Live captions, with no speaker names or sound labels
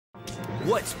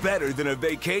What's better than a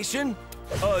vacation?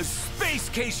 A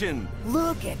Space-cation!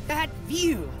 Look at that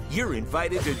view! You're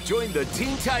invited to join the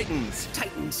Teen Titans.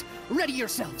 Titans, ready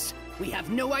yourselves. We have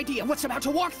no idea what's about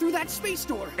to walk through that space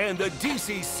door. And the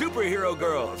DC Superhero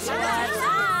Girls. What's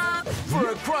up? For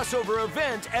a crossover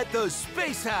event at the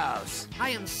Space House.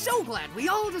 I am so glad we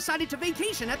all decided to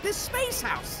vacation at this space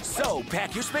house. So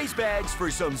pack your space bags for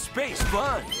some space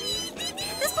fun.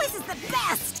 This place is the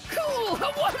best! Cool,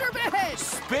 a waterbed!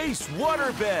 Space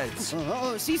waterbeds.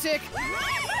 Oh, seasick.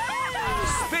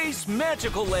 Space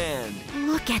magical land.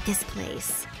 Look at this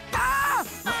place. Ah!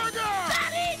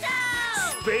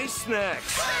 Burrito! Space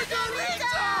snacks.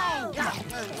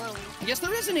 Yes,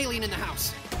 there is an alien in the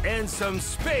house. And some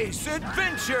space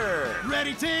adventure.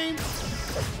 Ready, team?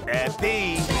 At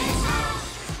the...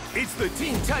 It's the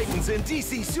Teen Titans and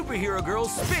DC Superhero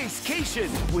Girls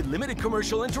Space-cation with limited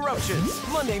commercial interruptions.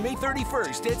 Monday, May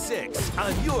 31st at 6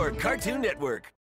 on your Cartoon Network.